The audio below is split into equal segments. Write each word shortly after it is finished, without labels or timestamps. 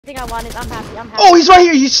Thing I wanted. I'm happy. I'm happy. Oh, he's right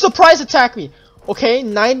here. He surprise attacked me. Okay,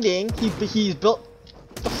 9 ding. He's built.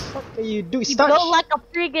 What the fuck are you doing? He Stop. built like a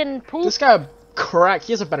freaking poop. This guy crack.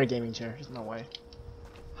 He has a better gaming chair. There's no way.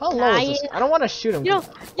 How low is this? I don't want to shoot him. You know,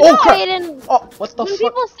 Aiden, oh, what the when fuck?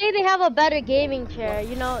 people say they have a better gaming chair,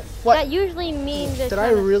 you know, what? that usually means Did I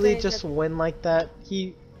really just win like that?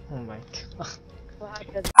 Oh my god.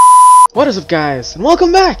 What is up, guys, and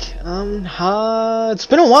welcome back. It's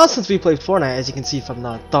been a while since we played Fortnite, as you can see from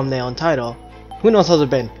the thumbnail and title. Who knows how it's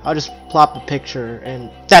been? I'll just plop a picture,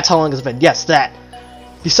 and that's how long it's been. Yes, that.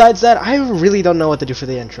 Besides that, I really don't know what to do for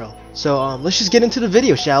the intro. So, let's just get into the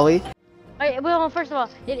video, shall we? Alright, well, first of all,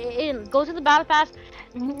 go to the battle pass.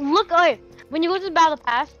 Look, when you go to the battle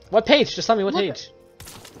pass. What page? Just tell me what page.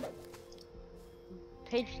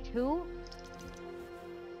 Page 2.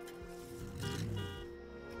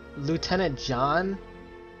 Lieutenant John?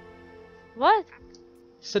 What? You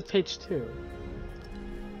said page 2.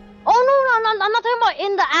 Oh no, I'm not talking about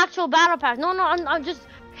in the actual battle pass. No, I'm just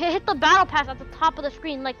hit the battle pass at the top of the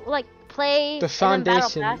screen, like play. The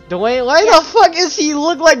foundation. Dwayne, why the fuck is he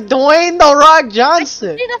look like Dwayne the Rock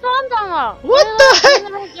Johnson? See, that's what I'm talking about. What the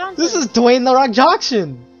heck? This is Dwayne the Rock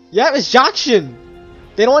Johnson. Yeah, it's Jockson.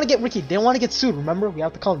 They don't want to get Ricky. They don't want to get sued. Remember, we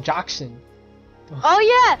have to call him Jockson. Oh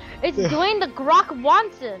yeah, it's Dwayne the Grok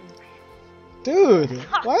Watson. Dude,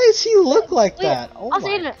 why does he look like that? Oh I'll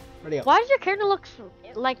say it. Why does your character look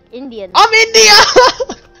like Indian? I'm India!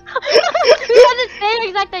 We had the same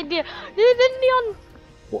exact idea. He's Indian.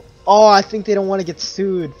 Oh, I think they don't want to get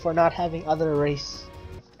sued for not having other race.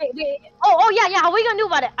 Wait. Oh yeah. What are you gonna do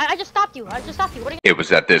about it? I just stopped you. What are you gonna... It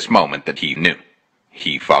was at this moment that he knew.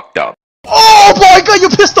 He fucked up. Oh my god, you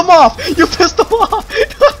pissed him off! You pissed him off!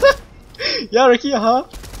 Yeah, Ricky,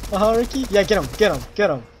 Ricky? Yeah, get him.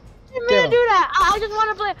 I didn't mean to do that. I just want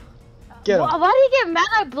to play. Get him. Why did he get mad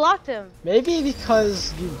I blocked him? Maybe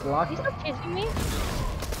because you blocked him. He's not chasing me.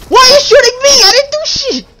 Why are you shooting me? I didn't do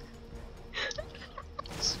shit!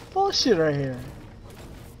 It's bullshit right here.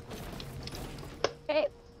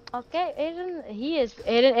 Okay, Aiden,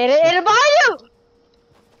 Aiden behind you!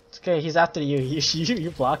 It's okay, he's after you.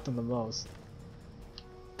 You blocked him the most.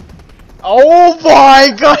 Oh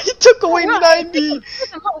my god, he took away 90!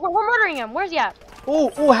 We're murdering him. Where's he at?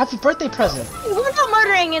 Oh, happy birthday present. We're not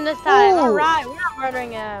murdering him this time. Alright, we're not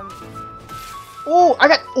murdering him. Oh, I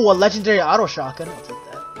got a legendary auto shotgun. I'll take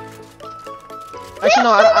that. Actually,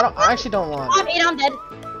 no, I actually don't want it. I'm dead.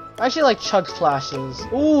 I actually like chug splashes.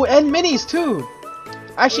 Ooh, and minis too.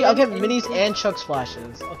 Actually, I'll get minis and chug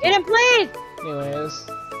splashes. Okay. Aiden, please. Anyways,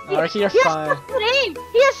 Ricky, you're fine. He has such good aim.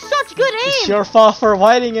 He has such good aim. It's your fault for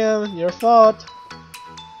fighting him. Your fault.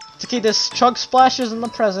 It's okay. There's chug splashes in the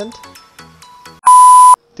present.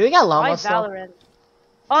 Do they got llamas still?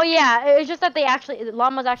 Oh yeah, it's just that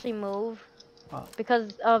llamas actually move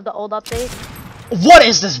because of the old update. What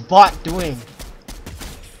is this bot doing?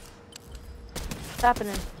 What's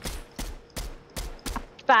happening?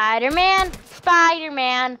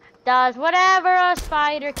 Spider-Man does whatever a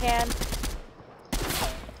spider can.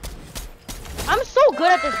 I'm so good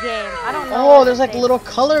at this game. I don't know. Oh, there's like little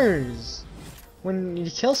colors when you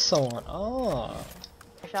kill someone. Oh.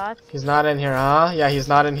 Shots. He's not in here, huh? Yeah, he's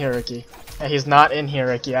not in here, Ricky. Yeah, he's not in here,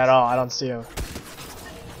 Ricky, at all. I don't see him.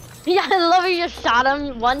 Yeah, I love you just shot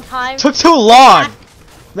him one time. Took too long!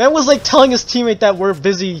 Man was like telling his teammate that we're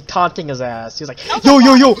busy taunting his ass. He's like, yo,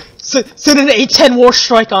 send an A10 war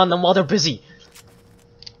strike on them while they're busy.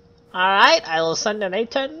 Alright, I will send an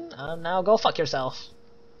A10. Now go fuck yourself.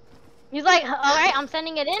 He's like, alright, I'm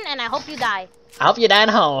sending it in and I hope you die. I hope you die in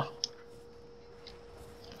hell.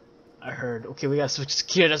 I heard. Okay, we gotta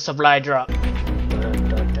secure the supply drop. Stop.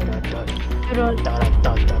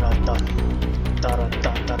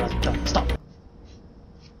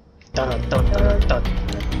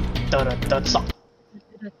 Stop.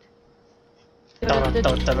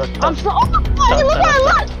 I'm so. Oh my god! Look where I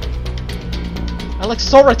look! I look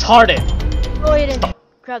so retarded. Oh, you didn't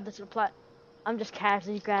grab the supply. I'm just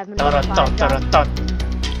casually grabbing it.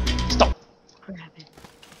 Stop.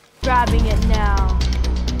 Grabbing it now.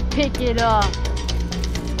 Pick it up.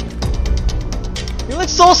 You look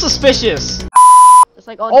so suspicious. It's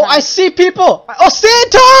like I see people. Oh,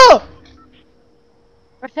 Santa!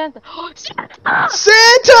 Or Santa.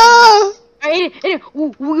 Santa! Alright,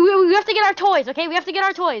 we have to get our toys, okay? We have to get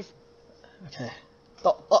our toys. Okay.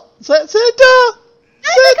 Santa!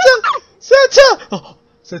 Santa! Oh,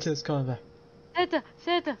 Santa's coming back.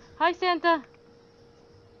 Santa. Hi, Santa.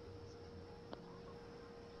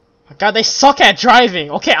 God, they suck at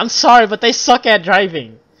driving. Okay, I'm sorry, but they suck at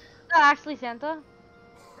driving. Actually, Santa.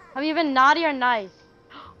 Have you been naughty or nice?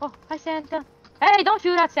 Oh, hi, Santa. Hey, don't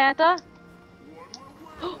shoot at Santa.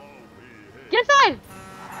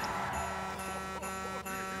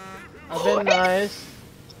 I've been nice.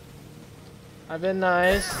 I've been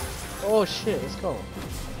nice. Oh shit, let's go.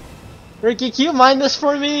 Ricky, can you mine this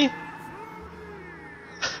for me?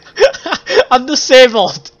 I'm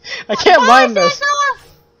disabled. I can't mine this.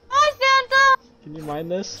 Hi, Santa! Can you mine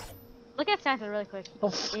this? Look at Santa really quick. I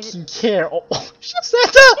don't fucking care. Oh,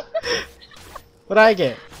 Santa! What'd I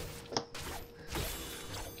get?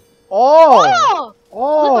 Oh!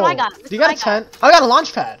 Oh! Look what I got. You got a 10? I got a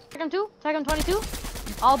launch pad. Tag him 2. Tag him 22.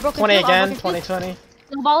 All broken 20 two, again. all 20, 20.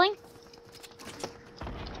 Snowballing.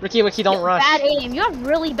 Ricky, don't rush. Bad aim. You have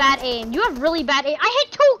really bad aim. You have really bad aim. I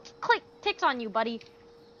hit 2 ticks on you, buddy.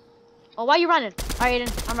 Oh, why are you running? Alright,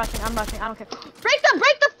 Aiden. I'm rushing. I don't care. Break the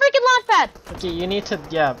freaking launch pad! Ricky, you need to,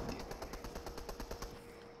 yeah.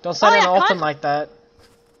 Don't stand in the open like that.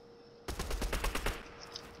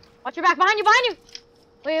 Watch your back. Behind you.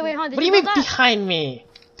 Wait, hold on. What do you mean behind me?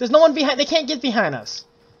 There's no one behind. They can't get behind us.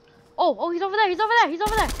 Oh, he's over there.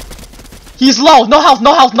 He's low. No health.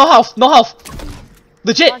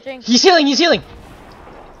 Legit. Launching. He's healing.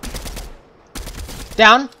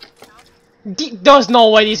 Down. There's no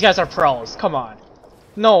way these guys are pros. Come on.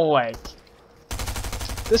 No way.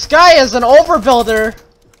 This guy is an overbuilder.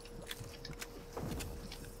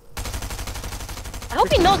 I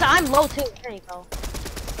hope he knows that I'm low too. There you go.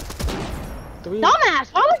 Dumbass!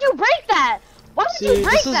 Why would you break that? Why would you break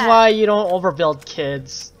that? This is why you don't overbuild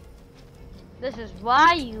kids. This is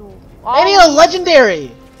why you. I need a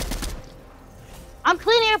legendary. I'm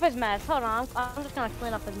cleaning up his mess. Hold on. I'm just gonna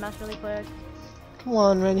clean up his mess really quick. Come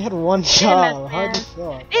on, man. You had one job. How'd you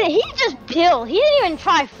feel? He just built. He didn't even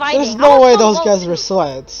try fighting. There's no way those guys were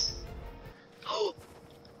sweats. You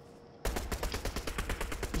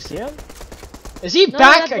see him? Is he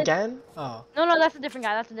back again? Oh. No, that's a different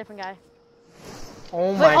guy.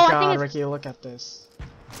 Oh my god, Ricky, look at this.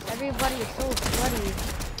 Everybody is so sweaty.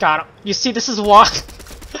 Got him. You see, this is why.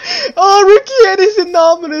 Oh, Ricky and he's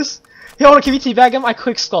anomalous. Hey, hold on, can you teabag him? I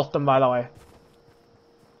quick sculpted him, by the way.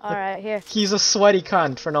 Alright, here. He's a sweaty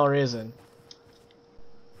cunt for no reason.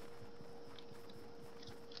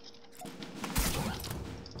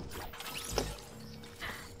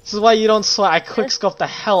 This is why you don't sweat. I quick sculpt the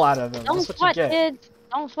hell out of him. Don't sweat, kids.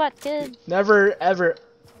 Don't sweat, kids. Never ever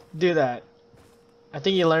do that. I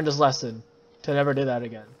think he learned his lesson to never do that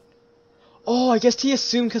again. Oh, I guess he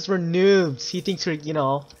assumed because we're noobs. He thinks we're, you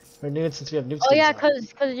know, we're noobs since we have noobs. Oh yeah,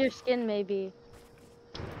 cause your skin maybe.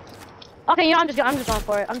 Okay, you know, I'm just going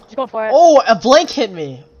for it. Oh, a blank hit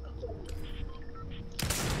me.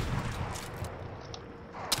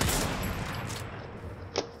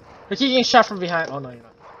 Ricky getting shot from behind. Oh no, you're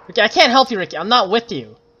not. Ricky, I can't help you, Ricky. I'm not with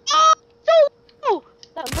you. Oh!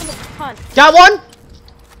 That was a punt. Got one.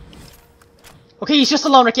 Okay, he's just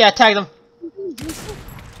alone, Ricky. I tagged him.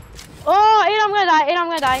 Oh, I'm gonna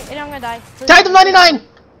die. Please. Tagged him 99.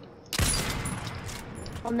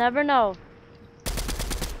 I'll never know.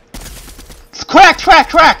 Cracked.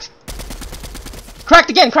 Cracked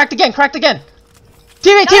again.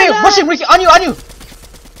 Teammate, rush him, Ricky. On you.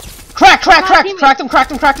 Cracked him.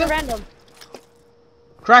 Random.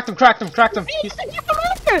 Cracked him.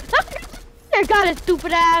 Got his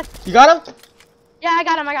stupid ass. You got him? Yeah, I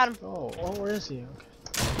got him. Oh, where is he? Okay.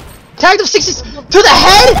 Tagged him 60 to the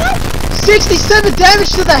head. 67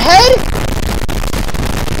 damage to the head.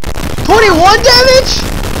 21 damage.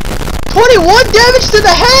 21 damage to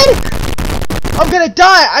the head. I'm gonna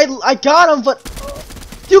die. I got him, but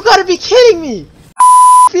you gotta be kidding me.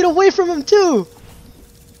 Feet away from him too.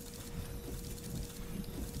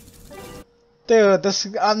 Dude,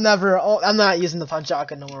 I'm not using the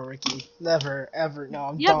punchaka no more, Ricky. Never, ever. No,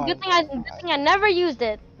 I'm done. Good thing I never used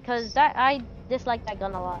it, cause I dislike that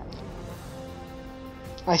gun a lot.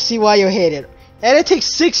 I see why you hate it. And it takes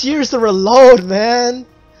 6 years to reload, man.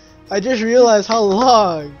 I just realized how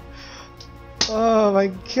long. Oh my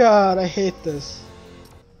god, I hate this.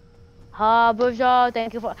 Bourgeois,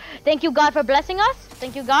 thank you God for blessing us.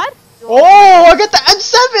 Thank you God. Oh, I got the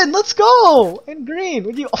M7. Let's go. And green.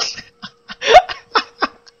 Would you?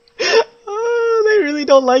 Oh, they really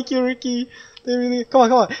don't like you, Ricky. They really.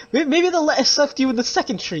 Come on. Maybe they'll accept you in the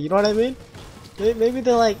second tree. You know what I mean? Maybe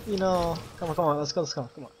they're like, you know. Come on. Let's go. Come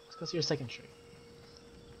on. Let's go to your second tree.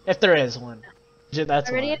 If there is one. That's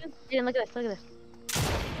one. Ready? Aiden, look at this.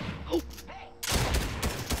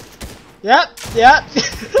 Yep.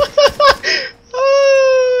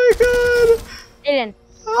 Oh my god. Aiden,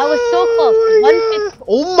 I was so close. 150.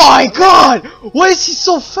 Oh my god! Why is he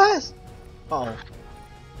so fast? Uh oh.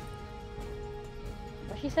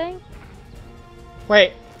 What's she saying?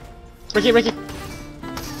 Wait. Ricky.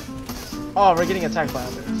 Oh, we're getting attacked by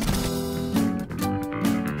others.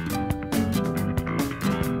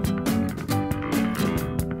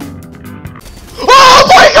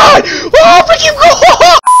 Oh, freaking go!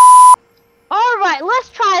 Alright, let's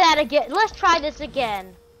try that again. Let's try this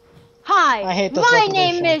again. Hi, I hate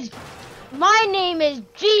this my name is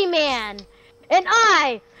G-Man, and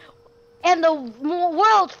I am the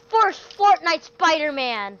world's first Fortnite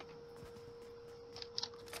Spider-Man.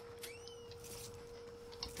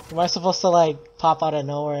 Am I supposed to like pop out of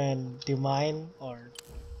nowhere and do mine, or?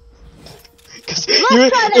 Cause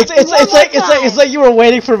it's like you were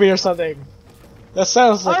waiting for me or something. That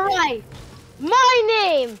sounds like. All right, my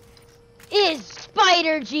name is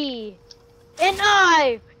Spider G, and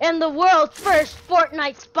I am the world's first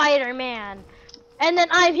Fortnite Spider-Man. And then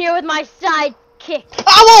I'm here with my sidekick.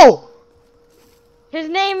 Ow! His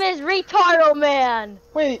name is Retardo Man.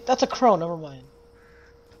 Wait, that's a crow. Never mind.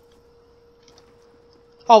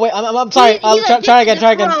 Oh wait, I'm sorry. I'll try again.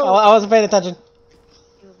 I wasn't paying attention.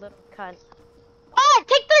 You little cunt. Oh,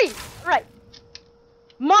 take 3. Right.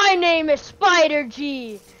 My name is Spider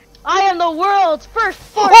G. I am the world's first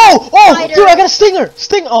Fortnite spider. Dude, I got a stinger.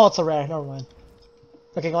 Oh, it's a rare. Never mind.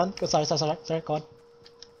 Okay, go on. Sorry. Go on.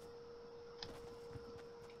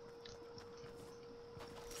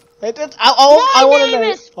 I want to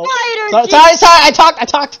know. Sorry. I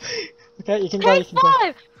talked. Okay, you can go.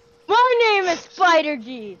 My name is Spider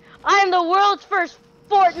G. I am the world's first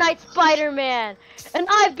Fortnite Spider-Man, and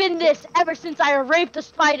I've been this ever since I raped a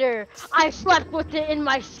spider. I slept with it in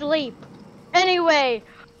my sleep. Anyway,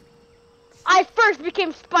 I first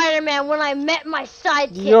became Spider-Man when I met my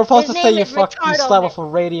sidekick. You're supposed to say you slept with a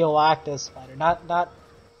radioactive spider, not.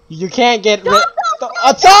 You can't get rid.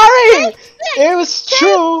 Sorry, it was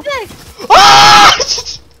true. Ah!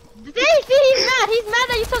 See, he's mad. He's mad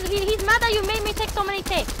that you took. He's mad that you made me take so many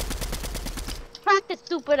takes. Practice,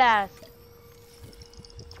 stupid ass.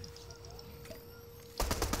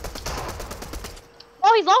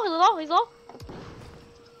 Oh, he's low.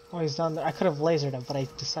 Oh, he's down there. I could have lasered him, but I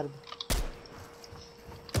decided.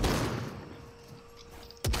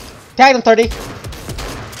 Tagged him 30.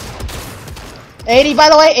 80, by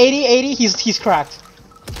the way, 80. He's cracked.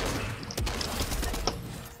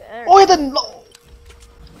 Oh, he didn't.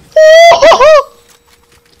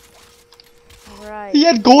 Right. He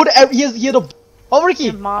had gold. He had a. Oh,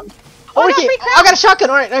 Ricky. Mom. Oh, Ricky. I got a shotgun.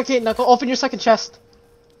 All right. Okay. Now go open your second chest.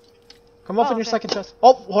 Come open your second chest.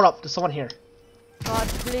 Oh, hold up. There's someone here. God,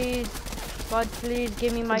 please,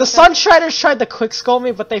 give me my. The Sunshiders tried to quickscope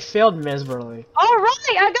me, but they failed miserably. All right,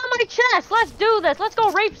 I got my chest. Let's do this. Let's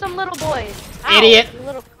go rape some little boys. Ow, idiot. You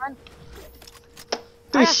little cunt.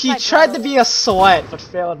 Dude, he tried to be a sweat, but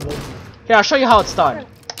failed miserably. Here, I'll show you how it's done.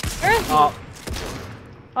 Where is he? Oh,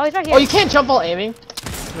 he's right here. Oh, you can't jump while aiming? I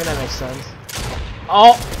mean, that makes sense.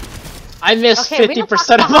 Oh, I missed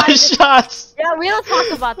 50% of my shots. Yeah, we don't talk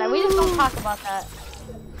about that. We just don't talk about that.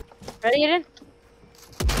 Ready, Aiden?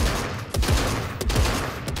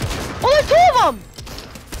 Oh, there's 2 of them!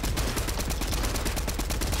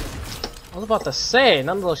 I was about to say,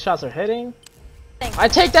 none of those shots are hitting. I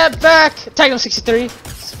take that back! Tag him 63,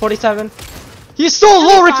 47. He's so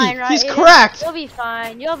low, Ricky! Fine, right? He's cracked! You'll be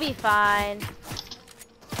fine, you'll be fine.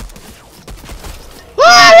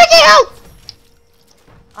 Ah, Ricky, help!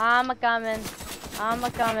 I'm a coming.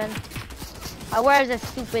 Where's this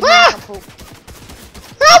stupid poop?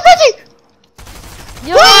 Help, Ricky!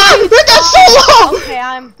 Ricky, that's so low! Okay,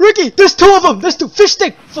 Ricky, there's 2 of them! There's 2! Fish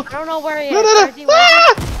stick! I don't know where he is. No! Where is he?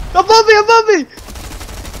 Above me!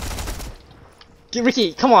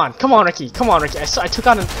 Ricky, come on, Ricky. I took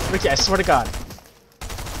on Ricky, I swear to God.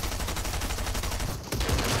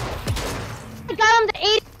 I got him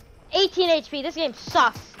to 18 HP. This game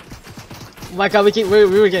sucks. Oh my God, we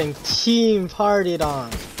were getting team partied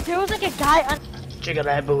on. There was like a guy on. Jiggle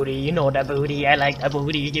that booty, you know that booty, I like that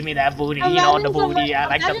booty, give me that booty, you know the booty, I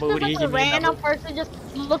like the booty, give me that booty. Imagine a random person just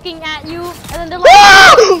looking at you, and then they're like, I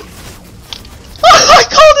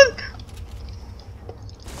called it!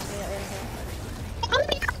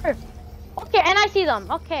 Okay, and I see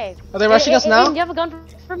them, okay. Are they rushing us now? Do you have a gun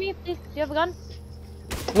for me, please? Do you have a gun?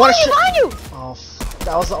 What He's on you! Oh,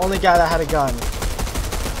 that was the only guy that had a gun.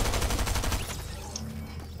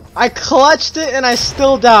 I clutched it and I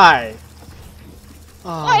still die.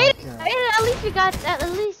 Oh, at least you got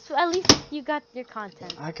you got your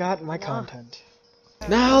content. I got my content.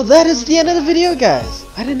 Now that is the end of the video, guys.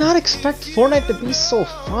 I did not expect Fortnite to be so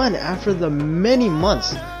fun after the many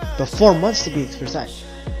months, the 4 months to be precise.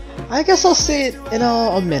 I guess I'll say it in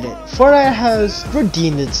a minute. Fortnite has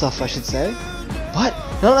redeemed itself, I should say. But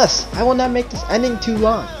nonetheless, I will not make this ending too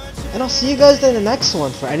long. And I'll see you guys in the next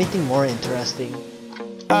one for anything more interesting.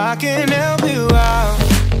 I can help you out.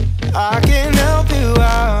 I can help you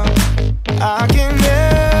out.